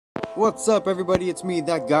What's up, everybody? It's me,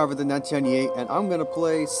 that guy with the 1998, and I'm gonna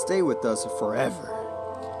play Stay With Us Forever.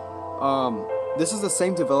 This is the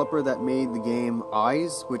same developer that made the game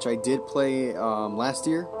Eyes, which I did play last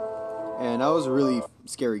year, and that was a really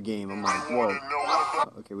scary game. I'm like, whoa.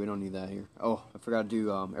 Okay, we don't need that here. Oh, I forgot to do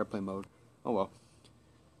airplane mode. Oh well.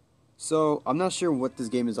 So I'm not sure what this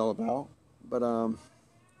game is all about, but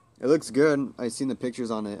it looks good. I seen the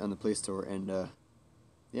pictures on it on the Play Store, and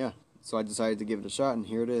yeah. So I decided to give it a shot, and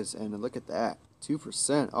here it is. And look at that,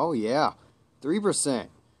 2%. Oh yeah, 3%.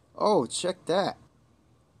 Oh, check that.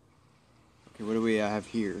 Okay, what do we have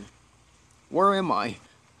here? Where am I?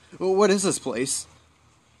 Oh, what is this place?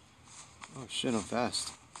 Oh shit, I'm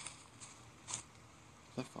fast. Is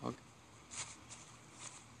that fog?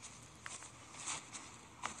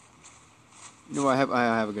 You know, I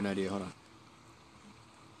have a good idea. Hold on.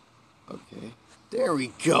 Okay, there we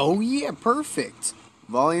go. Yeah, perfect.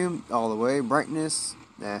 Volume all the way. Brightness,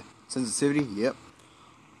 nah. Sensitivity, yep.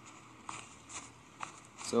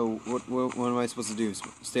 So what am I supposed to do?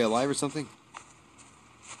 Stay alive or something?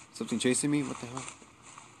 Something chasing me? What the hell?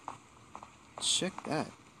 Check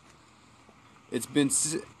that. It's been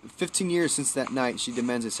 15 years since that night. She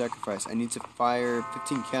demands a sacrifice. I need to fire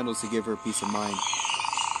 15 candles to give her peace of mind.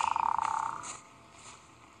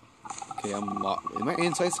 Okay, I'm locked. Am I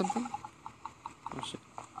inside something? Oh shit.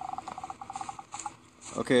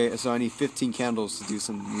 Okay, so I need 15 candles to do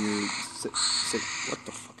some weird... What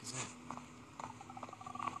the fuck is that?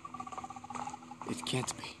 It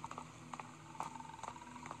can't be.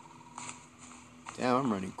 Damn,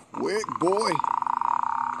 I'm running quick, boy!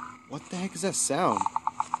 What the heck is that sound?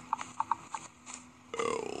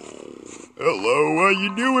 Oh, hello, how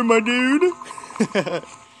you doing, my dude?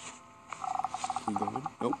 Keep going.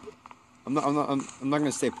 Nope. I'm not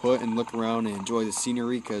gonna stay put and look around and enjoy the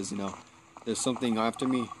scenery, because, you know, there's something after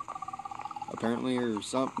me, apparently, or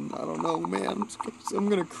something. I don't know, man. I'm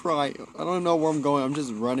gonna cry. I don't know where I'm going. I'm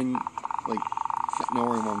just running, like, not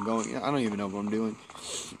knowing where I'm going. I don't even know what I'm doing.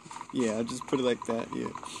 Yeah, I just put it like that. Yeah.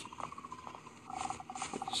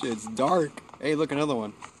 Shit, it's dark. Hey, look, another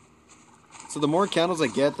one. So the more candles I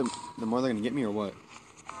get, the more they're gonna get me, or what?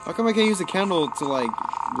 How come I can't use the candle to, like,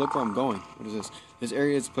 look where I'm going? What is this? This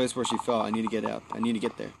area is the place where she fell. I need to get out. I need to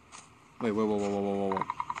get there. Wait, whoa.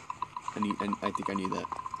 I think I need that.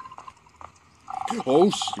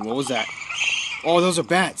 Oh, what was that? Oh, those are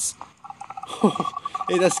bats.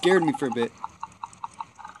 Hey, that scared me for a bit.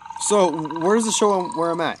 So, where's the show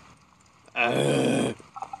where I'm at?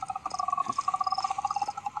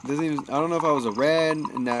 Doesn't even, I don't know if I was a red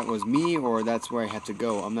and that was me, or that's where I had to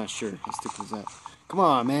go. I'm not sure. How stupid is that? Come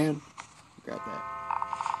on, man. Grab that.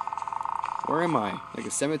 Where am I? Like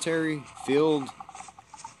a cemetery? Field?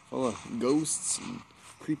 Full of ghosts and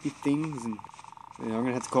creepy things, and you know, I'm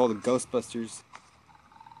gonna have to call the Ghostbusters.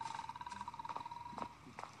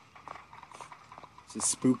 This is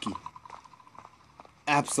spooky.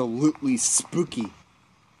 Absolutely spooky.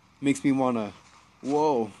 Makes me wanna...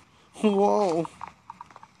 Whoa. Whoa.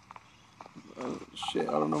 Oh, shit,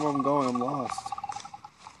 I don't know where I'm going. I'm lost.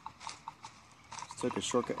 Just took a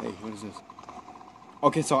shortcut. Hey, what is this?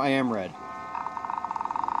 Okay, so I am red.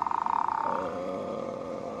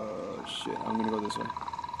 Shit, I'm gonna go this way.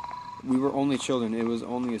 We were only children. It was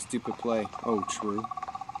only a stupid play. Oh, true.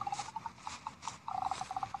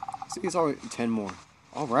 See, it's always 10 more.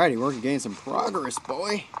 Alrighty, we're getting some progress,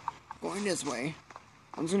 boy. Going this way.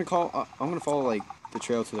 I'm just gonna call. I'm gonna follow like the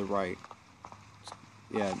trail to the right.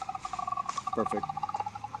 Yeah, perfect.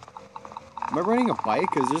 Am I running a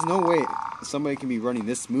bike? Cause there's no way somebody can be running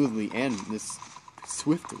this smoothly and this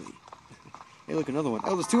swiftly. Hey, look, another one.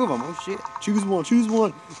 Oh, there's two of them. Oh shit! Choose one. Choose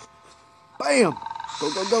one. Bam!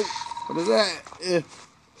 Go, go, go! What is that?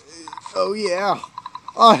 Oh yeah!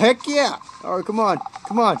 Oh heck yeah! All right, come on,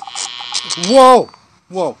 come on! Whoa!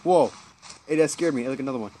 Whoa, whoa! Hey, that scared me. Hey, look,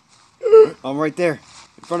 another one. I'm right there,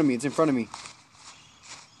 in front of me. It's in front of me.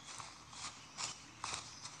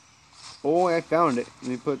 Boy, I found it. Let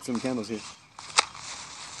me put some candles here.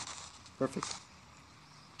 Perfect.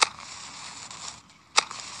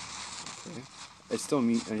 Okay. I still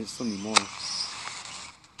need more.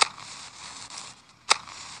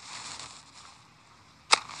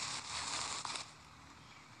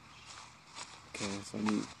 Okay, so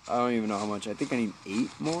I don't even know how much. I think I need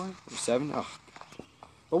 8 more or 7. Oh.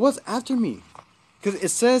 But what's after me? Because it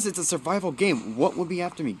says it's a survival game. What would be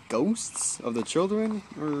after me? Ghosts of the children?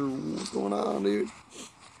 Or what's going on, dude?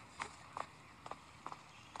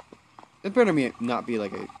 It better not be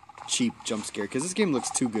like a cheap jump scare, because this game looks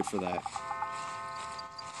too good for that.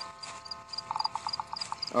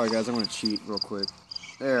 Alright guys, I'm going to cheat real quick.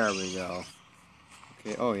 There we go.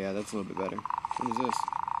 Okay, oh yeah, that's a little bit better. What is this?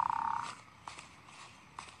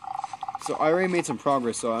 So I already made some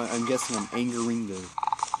progress, so I'm guessing I'm angering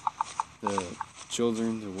the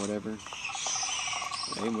children or whatever.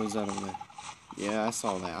 Hey, what was that over there? Yeah, I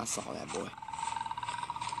saw that. I saw that, boy.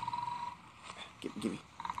 Give me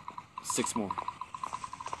 6 more.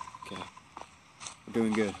 Okay. We're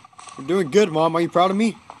doing good. We're doing good, Mom. Are you proud of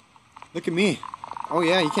me? Look at me. Oh,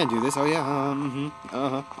 yeah, you can't do this. Oh, yeah.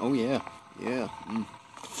 Uh-huh. Oh, yeah. Yeah.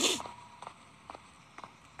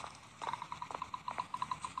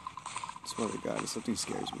 Swear to God, something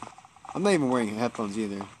scares me. I'm not even wearing headphones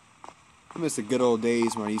either. I miss the good old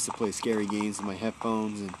days when I used to play scary games with my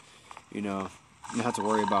headphones and, you know, not have to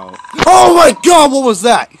worry about... Oh my God, what was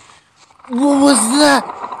that? What was that?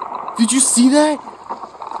 Did you see that?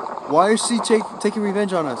 Why is she taking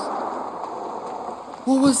revenge on us?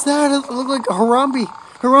 What was that? It looked like Harambe.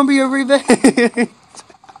 Harambe of revenge.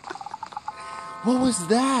 What was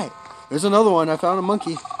that? There's another one. I found a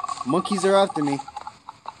monkey. Monkeys are after me.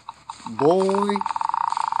 Boy.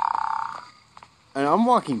 And I'm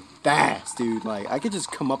walking fast, dude. Like, I could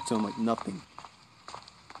just come up to him like nothing.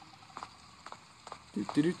 I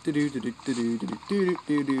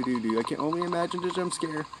can only imagine the jump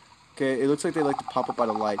scare. Okay, it looks like they like to pop up by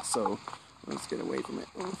the light, so let's get away from it.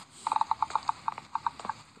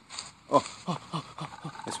 Oh.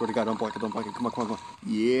 I swear to God, don't block it, don't block it. Come on.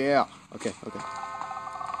 Yeah. Okay.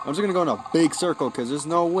 I'm just gonna go in a big circle, because there's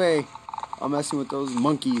no way I'm messing with those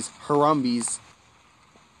monkeys, Harambes.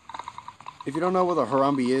 If you don't know what a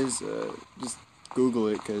Harambe is, just Google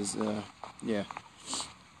it, because, yeah.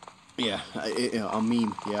 Yeah, a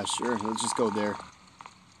meme. Yeah, sure. Let's just go there.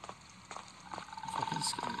 Fucking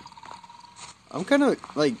scary. I'm kind of,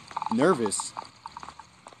 like, nervous.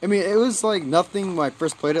 I mean, it was, like, nothing when I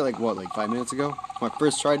first played it, like, what, like 5 minutes ago? When I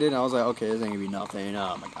first tried it, I was like, okay, this ain't gonna be nothing.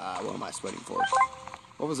 Oh, my God, what am I sweating for?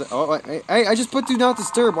 What was that? Oh, I just put do not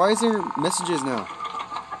disturb. Why is there messages now?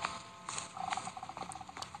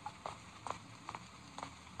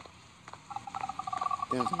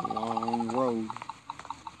 There's a long road.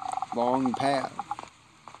 Long path.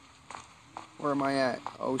 Where am I at?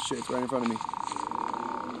 Oh shit, it's right in front of me.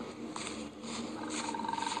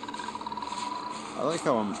 I like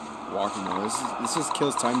how I'm walking though. This just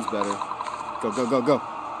kills times better. Go.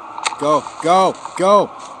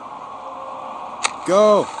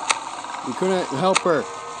 Go! We couldn't help her.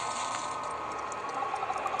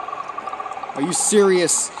 Are you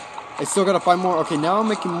serious? I still gotta find more. Okay, now I'm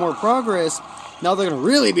making more progress. Now they're gonna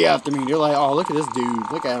really be after me. They're like, oh, look at this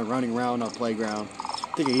dude. Look at him running around on the playground.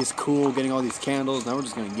 Thinking he's cool, getting all these candles. Now we're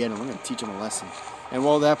just gonna get him. We're gonna teach him a lesson. And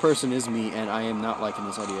well, that person is me, and I am not liking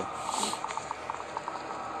this idea.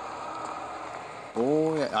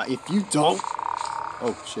 Boy, if you don't...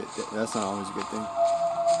 Oh, shit. That's not always a good thing.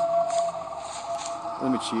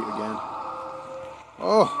 Let me cheat again.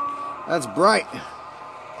 Oh, that's bright.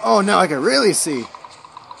 Oh, now I can really see.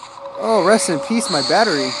 Oh, rest in peace, my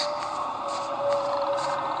battery.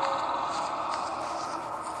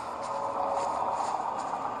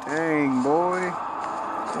 Dang, boy.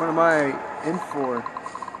 What am I in for?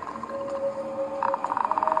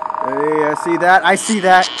 Hey, I see that. I see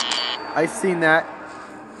that. I seen that.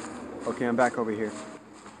 Okay, I'm back over here.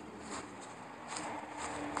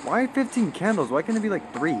 Why 15 candles? Why can't it be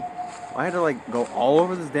like 3? I had to like go all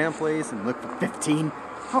over this damn place and look for 15.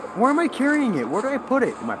 Where am I carrying it? Where do I put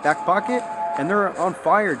it? In my back pocket? And they're on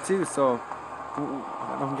fire too, so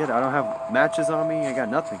I don't get it. I don't have matches on me. I got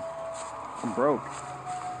nothing. I'm broke.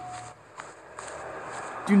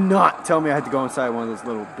 Do not tell me I had to go inside one of those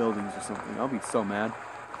little buildings or something. I'll be so mad.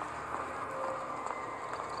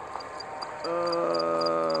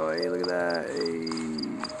 Hey, look at that. Hey.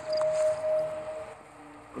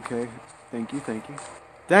 Okay. Thank you. Thank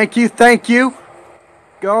you.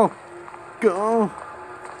 Go.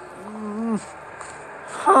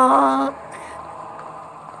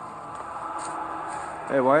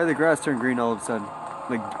 Hey, why did the grass turn green all of a sudden?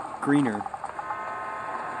 Like, greener.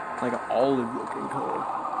 Like an olive-looking color.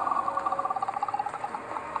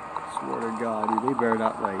 Swear to God, dude, they better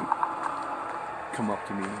not, like, come up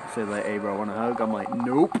to me and say, like, hey, bro, want a hug? I'm like,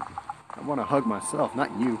 nope. I want to hug myself,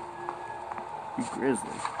 not you. You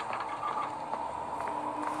grizzly.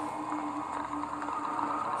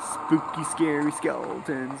 Spooky, scary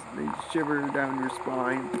skeletons. They shiver down your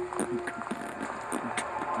spine.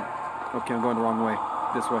 Okay, I'm going the wrong way.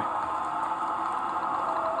 This way.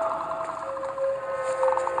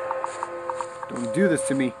 Don't do this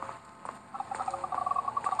to me.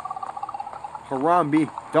 Harambe,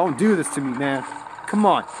 don't do this to me, man. Come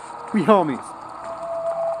on. We homies.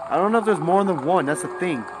 I don't know if there's more than one. That's the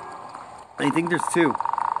thing. I think there's 2.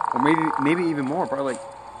 Or maybe even more. Probably like...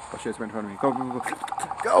 Oh shit, it's right in front of me.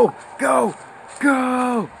 Go.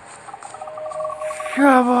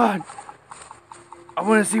 Come on! I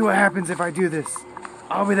want to see what happens if I do this.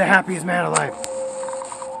 I'll be the happiest man alive.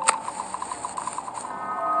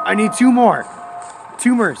 I need 2 more.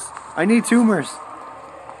 Tumors. I need tumors.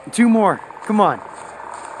 2 more. Come on.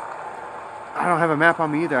 I don't have a map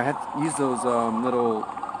on me either. I had to use those little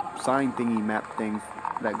sign thingy map things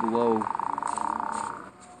that glow.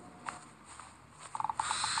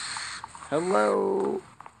 Hello?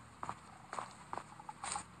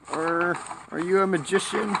 Are you a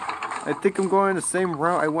magician? I think I'm going the same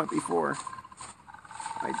route I went before.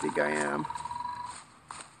 I think I am.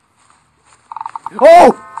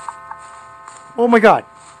 Oh! Oh my god.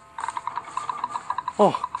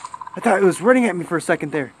 Oh, I thought it was running at me for a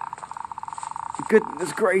second there.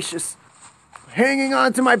 Goodness gracious. Hanging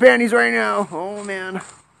on to my panties right now. Oh man.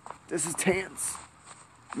 This is tense.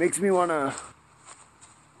 Makes me not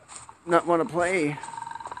wanna play.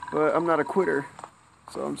 But I'm not a quitter.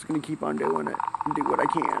 So I'm just gonna keep on doing it and do what I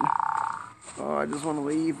can. Oh, I just wanna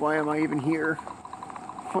leave. Why am I even here?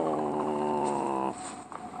 Oh.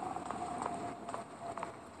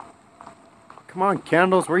 Come on,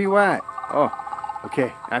 candles, where you at? Oh,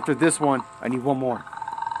 okay. After this one, I need 1 more.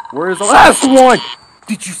 Where's the last one?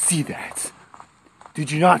 Did you see that?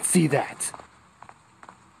 Did you not see that?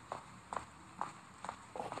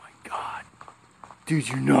 Oh my god. Did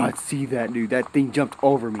you not see that, dude? That thing jumped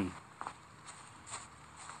over me.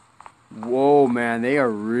 Whoa, man. They are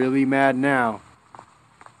really mad now.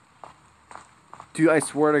 Dude, I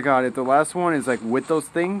swear to god, if the last one is like with those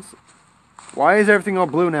things, why is everything all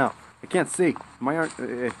blue now? I can't see. Am I where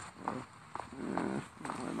am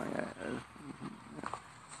I at?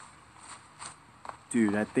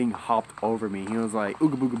 Dude, that thing hopped over me. He was like,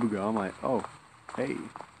 ooga booga booga. I'm like, oh, hey.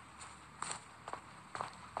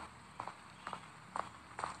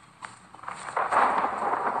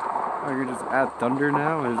 Oh, you're just at thunder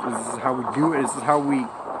now? Is this how we do it? Is this how we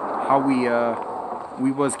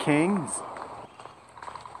was kings?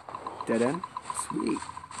 Dead end? Sweet.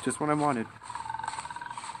 Just what I wanted.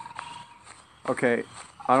 Okay,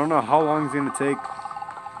 I don't know how long it's gonna take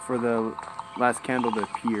for the last candle to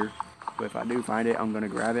appear. But if I do find it, I'm gonna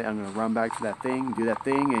grab it. I'm gonna run back to that thing, do that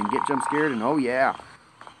thing, and get jump scared. And oh yeah,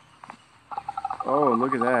 oh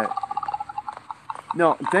look at that.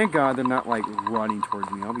 No, thank God they're not like running towards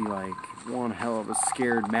me. I'll be like one hell of a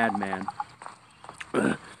scared madman.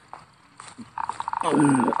 I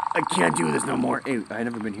can't do this no more. Hey, I've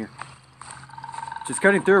never been here. Just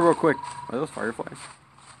cutting through real quick. Are those fireflies?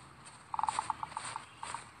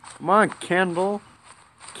 Come on, candle.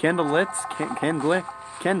 Candlelets? Candle?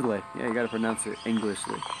 Candle. Yeah, you gotta pronounce it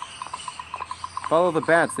Englishly. Follow the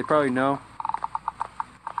bats, they probably know.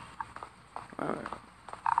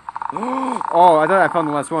 Oh, I thought I found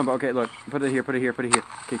the last one, but okay, look. Put it here, put it here, put it here.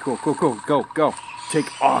 Okay, cool, cool, cool. Go, go. Take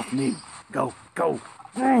off me. Go, go.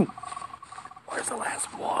 Where's the last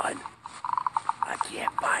one? I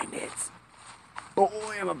can't find it.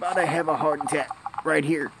 Boy, I'm about to have a heart attack right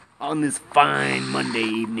here on this fine Monday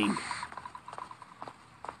evening.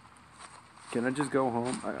 Can I just go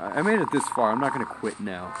home? I made it this far. I'm not going to quit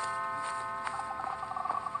now.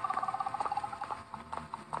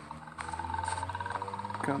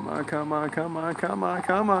 Come on, come on, come on, come on,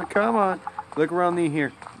 come on, come on. Look around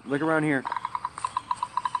here. Look around here.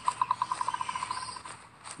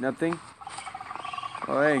 Nothing?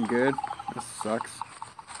 Oh, that ain't good. This sucks.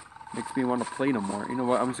 Makes me want to play no more. You know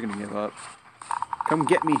what? I'm just going to give up. Come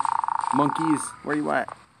get me, monkeys. Where you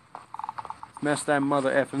at? Smash that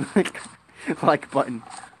mother effing like button.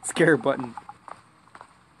 Scare button.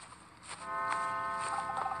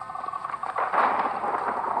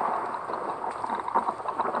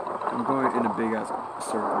 I'm going in a big ass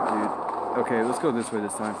circle, dude. Okay, let's go this way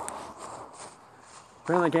this time.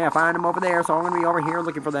 Apparently can't find them over there, so I'm gonna be over here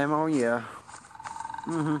looking for them. Oh yeah.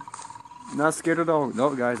 Not scared at all.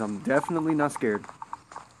 No, guys, I'm definitely not scared.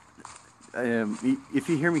 If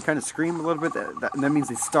you hear me kind of scream a little bit, that means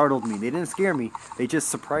they startled me. They didn't scare me. They just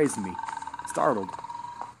surprised me. Startled.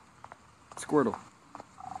 Squirtle.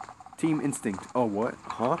 Team Instinct. Oh, what?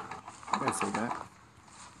 Huh? Did I say that?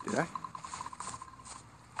 Did I?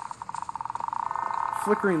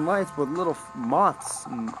 Flickering lights with little moths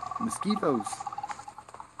and mosquitoes.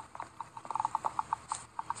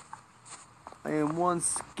 I am one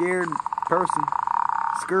scared person.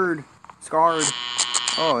 Scarred.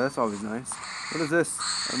 Oh, that's always nice. What is this?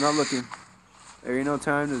 I'm not looking. There ain't no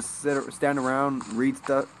time to stand around, read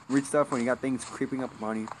stuff when you got things creeping up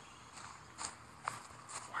upon you.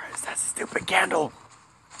 Where is that stupid candle?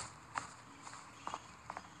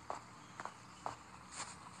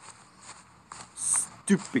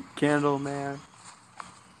 Stupid candle, man.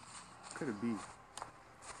 Could it be?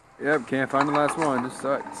 Yep, can't find the last one. This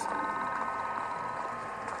sucks.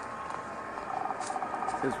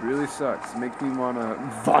 This really sucks. It makes me want to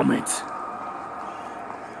vomit.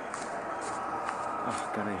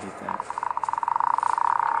 Oh, God, I hate that.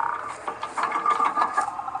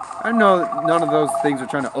 I know none of those things are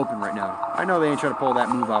trying to open right now. I know they ain't trying to pull that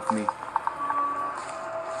move off me.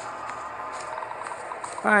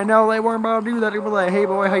 I know they weren't about to do that. They were like, hey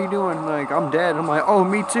boy, how you doing? Like, I'm dead. I'm like, oh,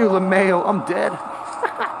 me too, LeMayo. I'm dead.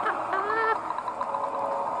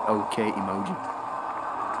 Okay, emoji.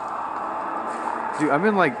 Dude, I've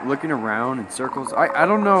been like looking around in circles. I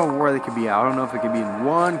don't know where they could be at. I don't know if it could be in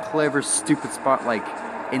one clever, stupid spot, like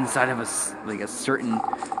inside of a certain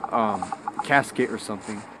casket or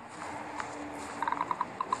something.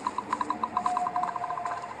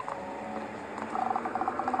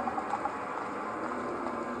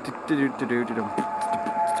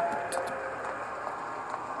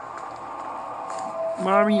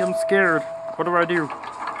 Mommy, I'm scared. What do I do?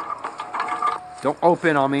 Don't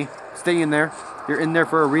open on me. Stay in there. You're in there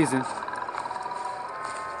for a reason.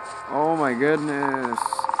 Oh my goodness.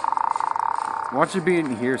 Watch it be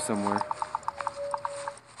in here somewhere.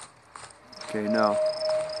 Okay, no.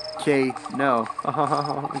 Okay, no.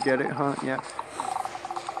 Get it, huh? Yeah.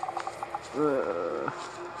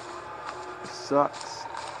 Sucks.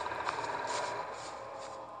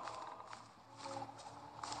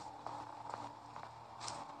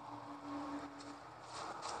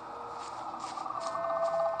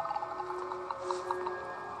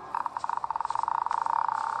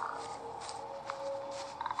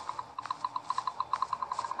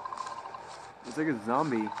 It's like a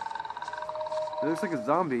zombie. It looks like a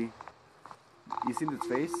zombie. You seen its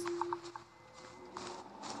face?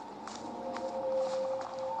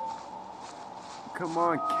 Come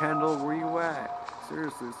on, Kendall, where you at?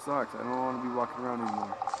 Seriously, it sucks. I don't want to be walking around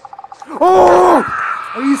anymore. Oh!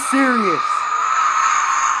 Are you serious?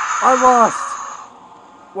 I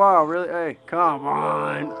lost. Wow, really? Hey, come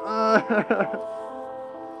on.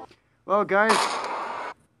 Well, guys,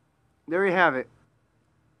 there you have it.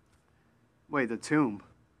 Wait, the tomb.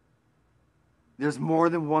 There's more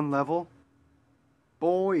than one level?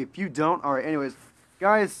 Boy, if you don't... Alright, anyways.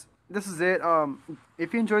 Guys, this is it.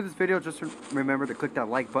 If you enjoyed this video, just remember to click that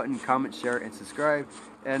like button, comment, share, and subscribe.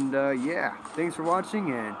 And, yeah. Thanks for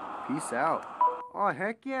watching, and peace out. Oh,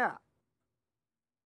 heck yeah.